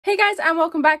Hey guys, and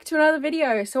welcome back to another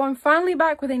video. So I'm finally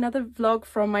back with another vlog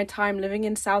from my time living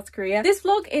in South Korea. This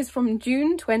vlog is from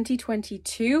June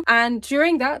 2022, and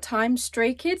during that time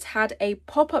Stray Kids had a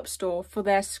pop-up store for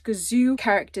their SKZOO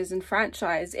characters and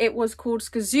franchise. It was called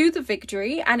SKZOO The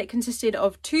Victory, and it consisted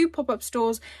of 2 pop-up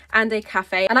stores and a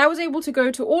cafe, and I was able to go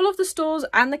to all of the stores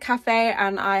and the cafe,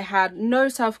 and I had no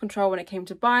self-control when it came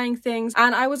to buying things,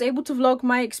 and I was able to vlog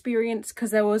my experience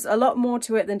because there was a lot more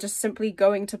to it than just simply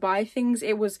going to buy things.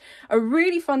 It was a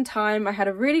really fun time. I had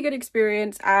a really good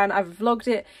experience and I've vlogged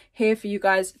it here for you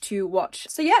guys to watch.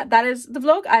 So yeah, that is the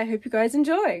vlog. I hope you guys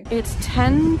enjoy. It's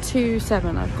 10 to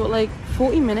 7. I've got like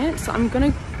 40 minutes.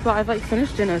 But I've like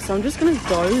finished dinner, so I'm just gonna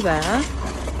go there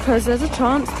because there's a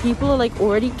chance people are like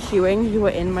already queuing who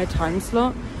are in my time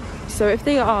slot. So if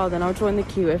they are, then I'll join the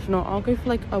queue. If not, I'll go for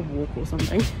like a walk or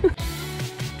something.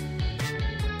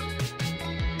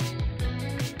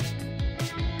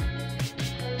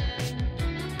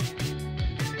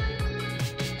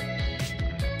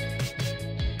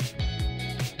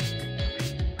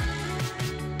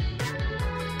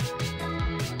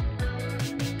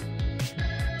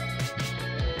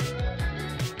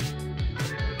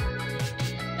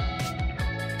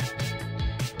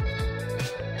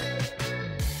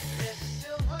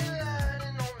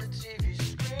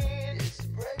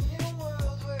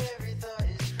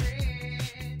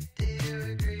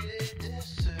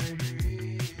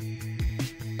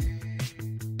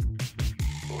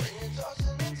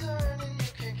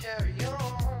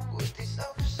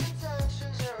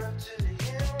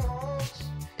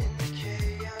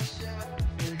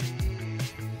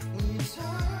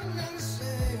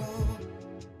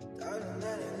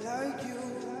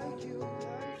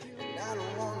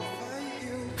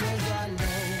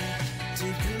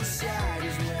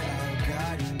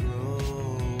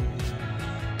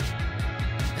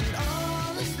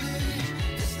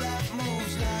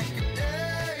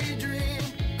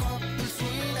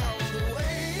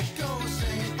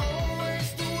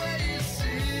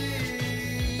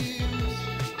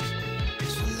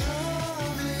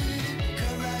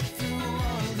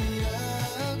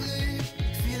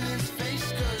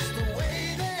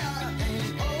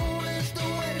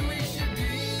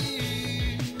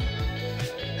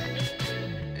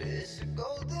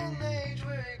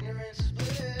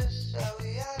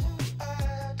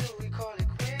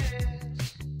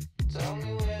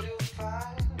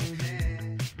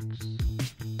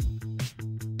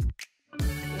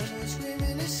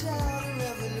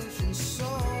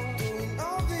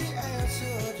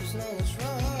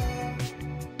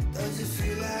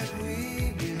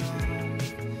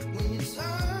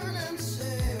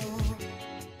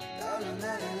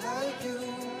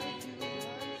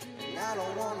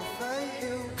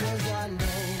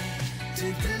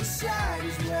 Inside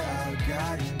is where our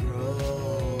garden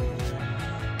grows.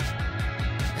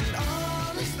 And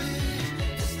honestly,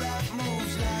 this life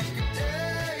moves like a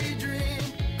daydream.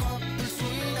 Caught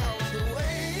between all the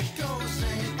way it goes,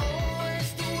 ain't always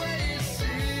the way it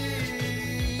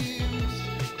seems.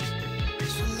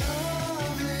 So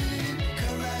lovely,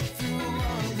 cut right through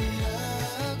all the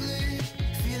ugly.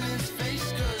 Feel his face,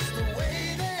 'cause the way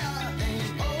they are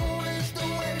ain't always the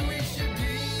way we should be.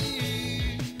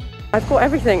 I've got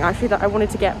everything actually that I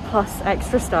wanted to get, plus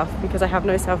extra stuff because I have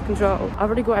no self-control. I've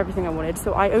already got everything I wanted,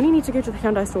 so I only need to go to the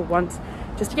Hyundai store once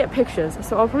just to get pictures.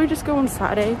 So I'll probably just go on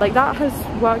Saturday. Like, that has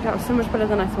worked out so much better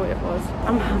than I thought it was.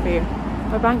 I'm happy.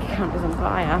 My bank account isn't,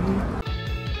 but I am.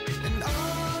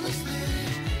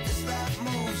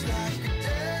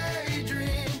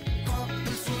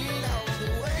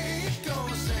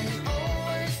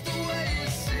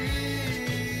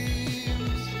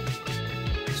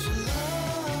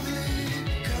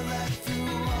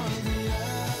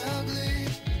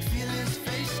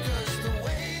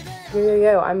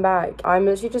 Yo, I'm back. I'm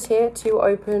literally just here to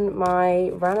open my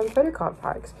random photo card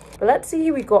packs. But let's see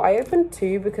who we got. I opened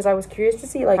 2 because I was curious to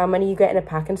see like how many you get in a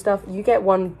pack and stuff. You get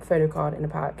 1 photo card in a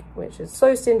pack, which is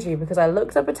so stingy because I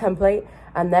looked up a template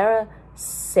and there are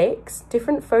 6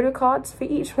 different photo cards for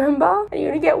each member and you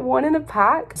only get 1 in a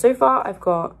pack. So far I've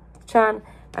got Chan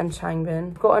and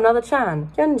Changbin. Got another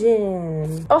Chan.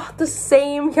 Hyunjin. Oh, the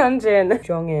same Hyunjin.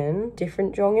 Jongin.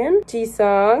 Different Jongin.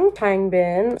 Jisung.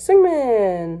 Changbin.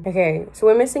 Seungmin. Okay, so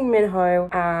we're missing Minho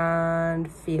and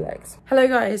Felix. Hello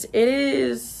guys, it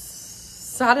is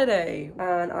Saturday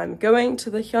and I'm going to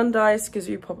the Hyundai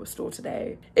SKZOO pop-up store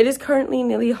today. It is currently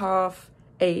nearly 8:30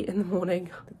 8 in the morning.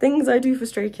 The things I do for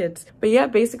stray kids. But yeah,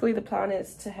 basically the plan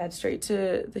is to head straight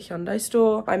to the Hyundai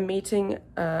store. I'm meeting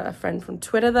a friend from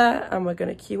Twitter there, and we're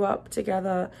gonna queue up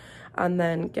together and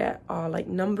then get our like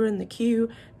number in the queue,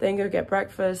 then go get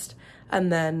breakfast,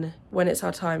 and then when it's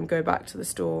our time, go back to the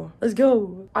store. Let's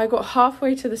go. I got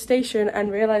halfway to the station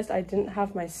and realized I didn't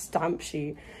have my stamp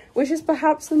sheet, which is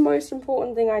perhaps the most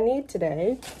important thing I need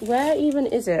today. Where even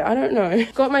is it? I don't know.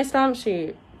 Got my stamp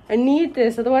sheet. I need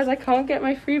this, otherwise I can't get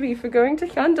my freebie for going to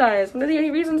Hyundai. It's one of the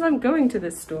only reasons I'm going to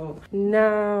this store.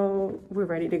 Now we're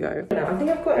ready to go. Now I think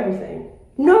I've got everything.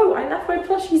 No, I left my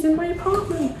plushies in my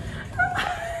apartment.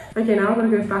 Okay, now I'm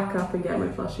gonna go back up and get my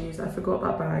plushies. I forgot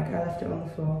that bag, I left it on the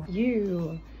floor.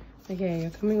 You, okay, you're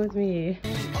coming with me.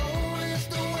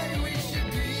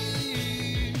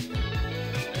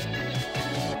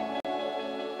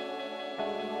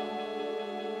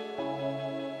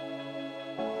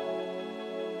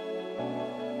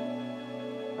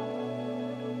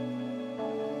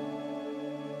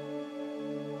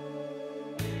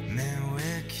 Man,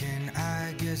 where can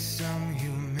I get some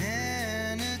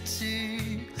humanity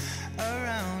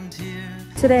around here?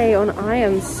 Today on I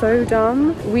Am So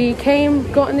Dumb, we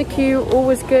came, got in the queue, all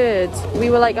was good. We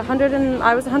were like I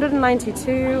was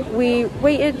 192. We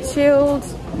waited, chilled,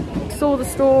 saw the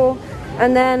store,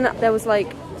 and then there was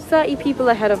like 30 people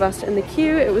ahead of us in the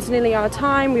queue. It was nearly our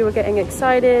time. We were getting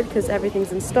excited because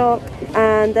everything's in stock.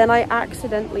 And then I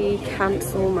accidentally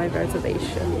canceled my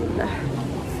reservation.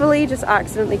 Fully just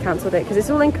accidentally cancelled it because it's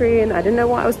all in Korean. I didn't know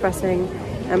what I was pressing.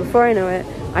 And before I know it,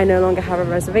 I no longer have a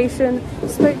reservation.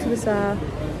 Spoke to the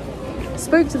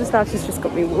staff, she's just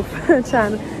got me Wolf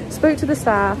Chan. Spoke to the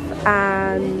staff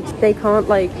and they can't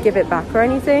like give it back or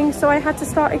anything. So I had to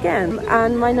start again.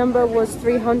 And my number was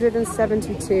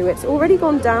 372. It's already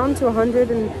gone down to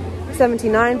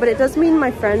 179, but it does mean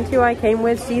my friend who I came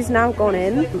with, she's now gone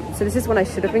in. So this is when I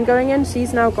should have been going in.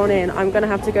 She's now gone in. I'm gonna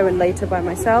have to go in later by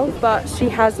myself, but she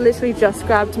has literally just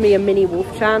grabbed me a mini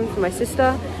Wolf Chan for my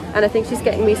sister. And I think she's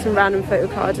getting me some random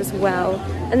photo cards as well.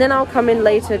 And then I'll come in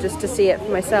later just to see it for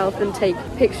myself and take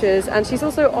pictures. And she's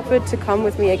also offered to come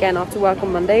with me again after work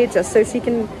on Monday, just so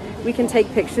we can take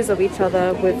pictures of each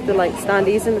other with the like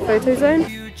standees in the photo zone.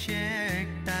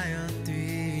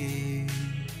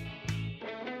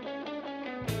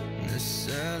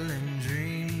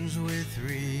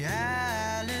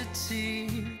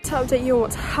 To update you on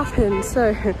what's happened.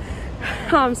 So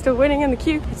I'm still waiting in the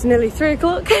queue. It's nearly 3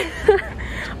 o'clock.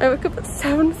 I woke up at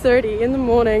 7:30 in the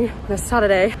morning on a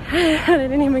Saturday and I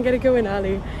didn't even get to go in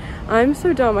early. I'm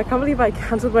so dumb. I can't believe I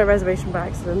cancelled my reservation by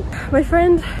accident. My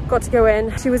friend got to go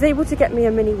in. She was able to get me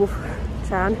a mini Wolf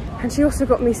Chan, and she also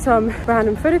got me some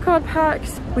random photo card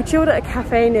packs. We chilled at a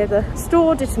cafe near the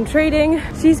store, did some trading.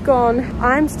 She's gone.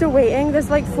 I'm still waiting. There's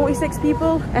like 46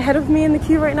 people ahead of me in the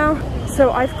queue right now.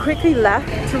 So I've quickly left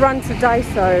to run to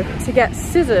Daiso to get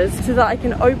scissors so that I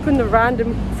can open the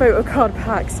random photo card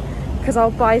packs, because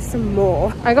I'll buy some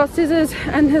more. I got scissors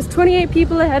and there's 28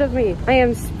 people ahead of me. I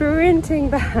am sprinting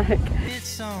back.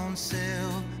 It's on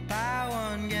sale, buy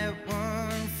one, get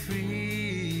one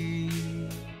free.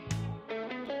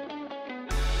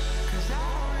 'Cause I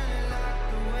really like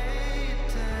the way you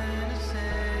tend to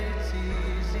say it's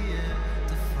easier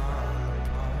to fall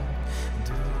apart and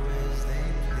do as they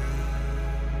please.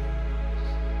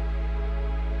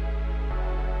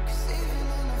 'Cause even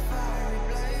in a fiery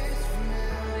blaze,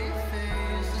 familiar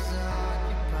faces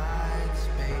occupy the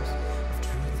space of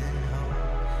truth and hope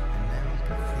and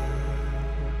empathy.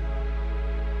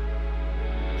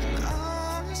 And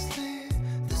honestly,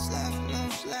 this life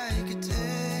moves like a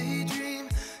daydream,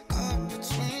 caught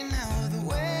between now the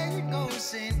way it goes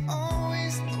ain't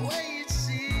always the way it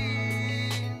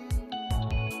seems.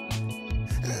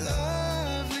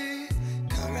 Lovely,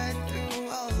 cut right through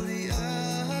all the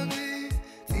ugly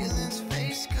feelings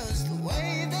face, 'cause the way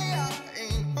they are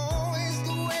ain't always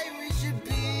the way we should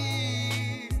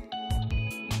be.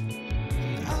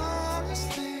 And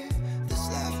honestly, this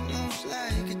life moves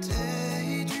like a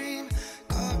daydream,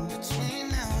 caught between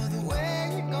now the way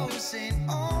it goes ain't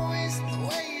always the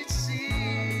way it seems.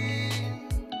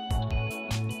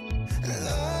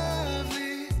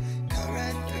 Lovely, cut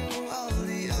right through all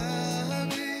the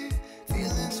ugly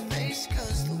feelings face,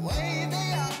 'cause the way they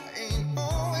are ain't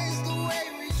always the way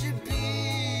we should be.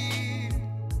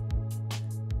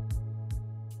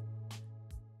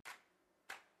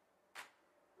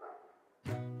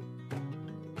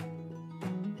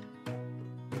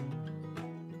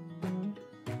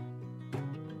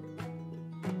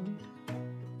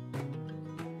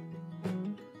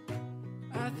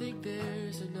 I think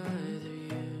there's another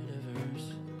universe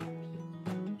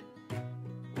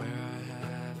where I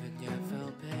haven't yet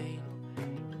felt pain.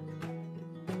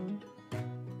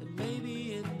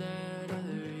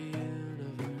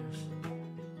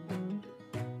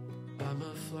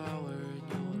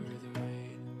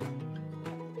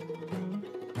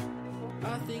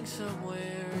 think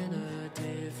somewhere in a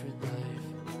different life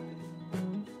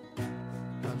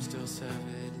I'm still 7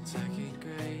 in 2nd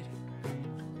grade,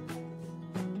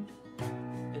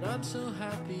 and I'm so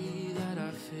happy that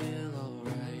I feel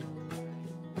alright,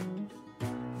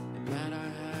 and that I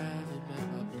haven't met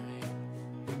my brain.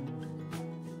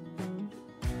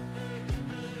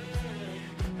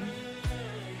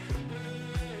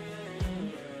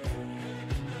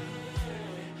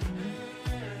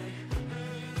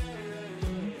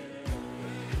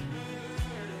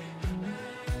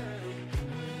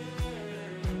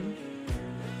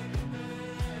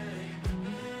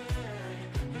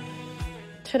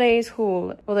 Today's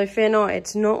haul, although fear not,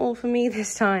 it's not all for me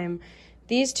this time.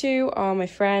 These two are my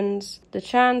friends. The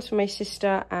Chan's for my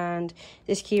sister, and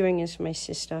this keyring is for my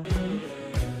sister.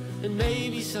 And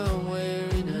maybe somewhere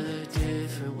in a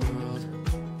different world,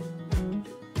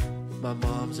 my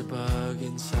mom's a bug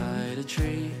inside a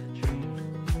tree.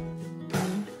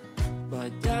 My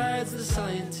dad's the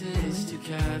scientist who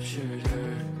captured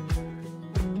her,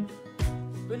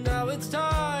 but now it's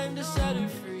time to set her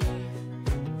free.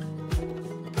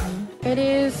 It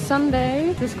is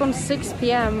Sunday, just gone 6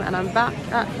 p.m. and I'm back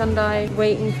at Hyundai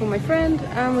waiting for my friend,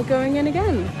 and we're going in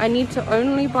again. I need to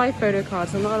only buy photo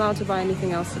cards. I'm not allowed to buy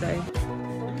anything else today.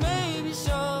 Maybe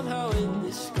somehow in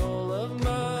this skull of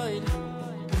mine,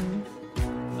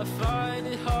 I find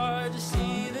it hard to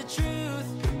see the truth,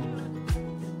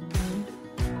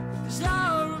 'cause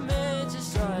I'll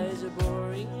romanticize a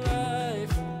boring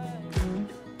life.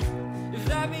 If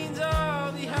that means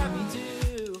I'll be happy too.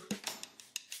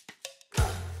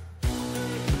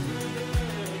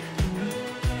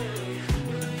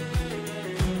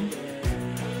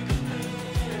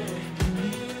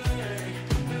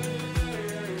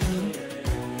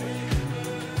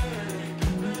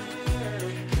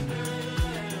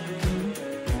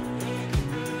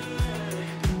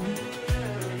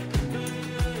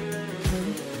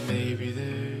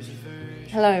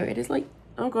 Hello, it is like,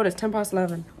 oh god, it's 10 past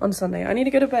 11 on Sunday. I need to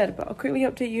go to bed, but I'll quickly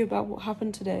update you about what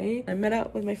happened today. I met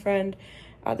up with my friend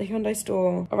at the Hyundai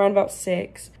store around about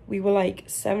 6. We were like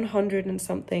 700 and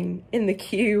something in the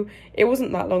queue. It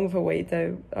wasn't that long of a wait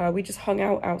though. We just hung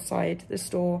out outside the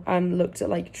store and looked at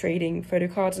like trading photo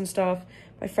cards and stuff.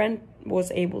 My friend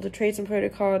was able to trade some photo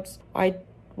cards. I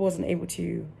wasn't able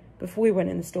to before we went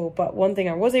in the store, but one thing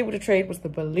I was able to trade was the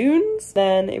balloons.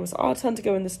 Then it was our turn to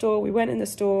go in the store. We went in the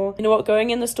store. You know what, going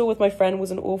in the store with my friend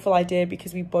was an awful idea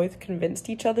because we both convinced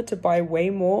each other to buy way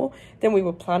more than we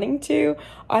were planning to.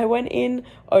 I went in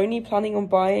only planning on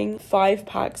buying 5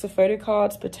 packs of photo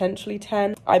cards, potentially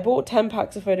 10. I bought 10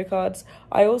 packs of photo cards.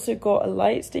 I also got a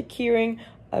light stick keyring,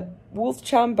 a Wolf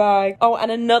Chan bag, oh,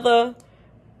 and another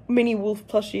mini wolf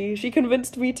plushie. She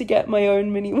convinced me to get my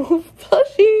own mini wolf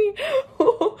plushie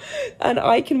and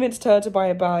I convinced her to buy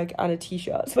a bag and a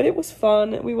t-shirt. But it was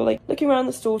fun. We were like looking around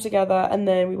the store together, and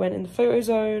then we went in the photo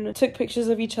zone, took pictures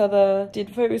of each other,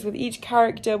 did photos with each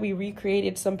character. We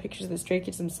recreated some pictures that Stray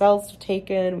Kids themselves have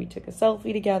taken. We took a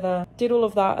selfie together, did all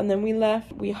of that, and then we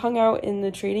left. We hung out in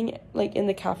the trading, like in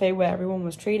the cafe where everyone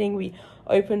was trading. We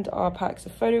opened our packs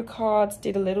of photo cards,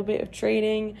 did a little bit of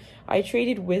trading. I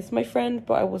traded with my friend,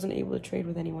 but I wasn't able to trade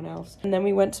with anyone else. And then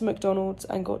we went to McDonald's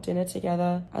and got dinner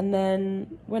together, and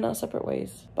then went our separate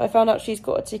ways. But I found out she's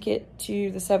got a ticket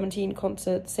to the 17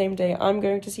 concert the same day I'm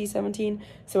going to see 17,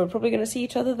 so we're probably going to see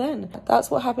each other then. That's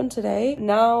what happened today.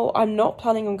 Now I'm not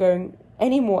planning on going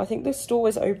anymore. I think the store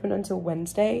is open until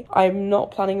Wednesday. I'm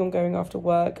not planning on going after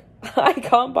work. I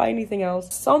can't buy anything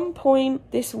else. Some point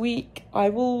this week I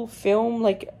will film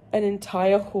like an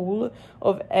entire haul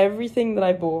of everything that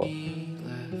I bought.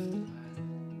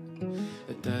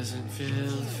 It doesn't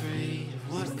feel afraid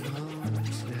of what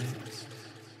comes next.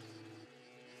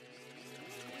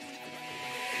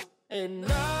 And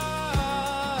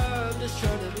I'm just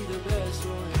trying to be the best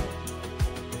one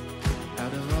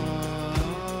out of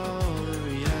all the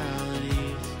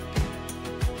realities.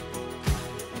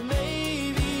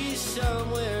 Maybe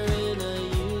somewhere in a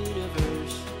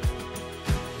universe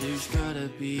there's gotta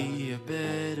be a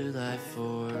better life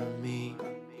for me.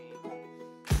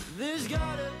 There's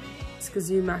gotta be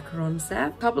SKZOO macaron set.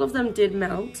 A couple of them did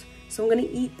melt, so I'm gonna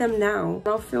eat them now.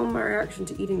 I'll film my reaction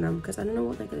to eating them because I don't know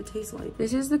what they're gonna taste like.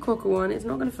 This is the Quokka one. It's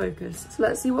not gonna focus. So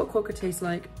let's see what Quokka tastes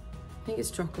like. I think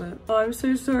it's chocolate. Oh, I'm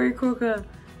so sorry, Quokka.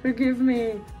 Forgive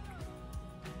me.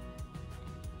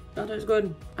 That tastes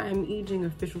good. I'm eating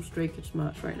official Stray Kids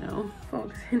merch right now.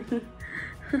 FoxI.NY.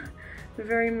 They're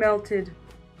very melted.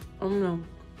 Oh no.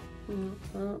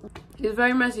 It's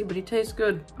very messy, but it tastes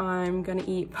good. I'm gonna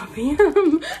eat puppy.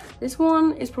 This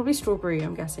one is probably strawberry,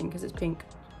 I'm guessing, because it's pink.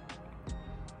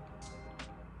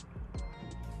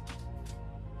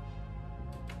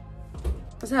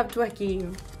 Let's have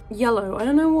Dwecky. Yellow. I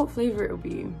don't know what flavor it'll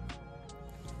be.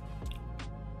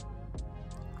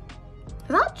 Is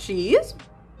that cheese?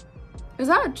 Is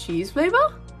that a cheese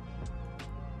flavor?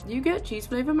 You get cheese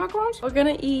flavor macarons? We're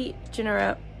gonna eat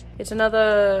Gingerette. It's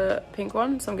another pink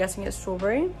one, so I'm guessing it's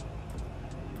strawberry.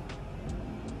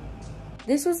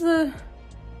 This was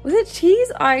it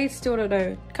cheese? I still don't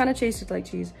know. Kind of tasted like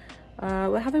cheese.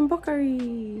 We're having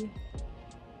bokari.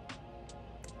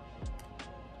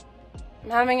 I'm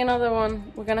having another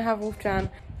one. We're gonna have Wolfjan.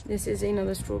 This is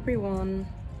another strawberry one.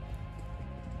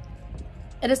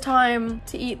 It is time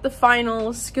to eat the final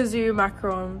SKZOO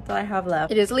macaron that I have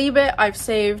left. It is Liebe. I've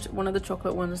saved one of the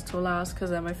chocolate ones till last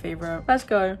because they're my favorite. Let's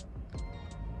go.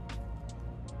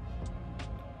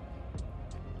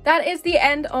 That is the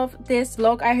end of this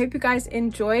vlog. I hope you guys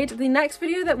enjoyed. The next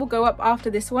video that will go up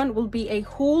after this one will be a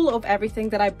haul of everything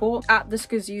that I bought at the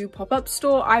SKZOO pop-up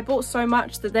store. I bought so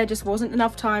much that there just wasn't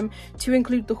enough time to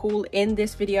include the haul in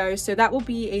this video, so that will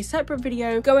be a separate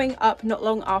video going up not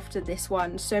long after this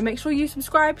one. So make sure you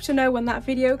subscribe to know when that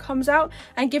video comes out,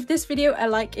 and give this video a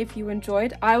like if you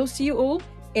enjoyed. I will see you all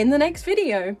in the next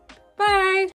video. Bye!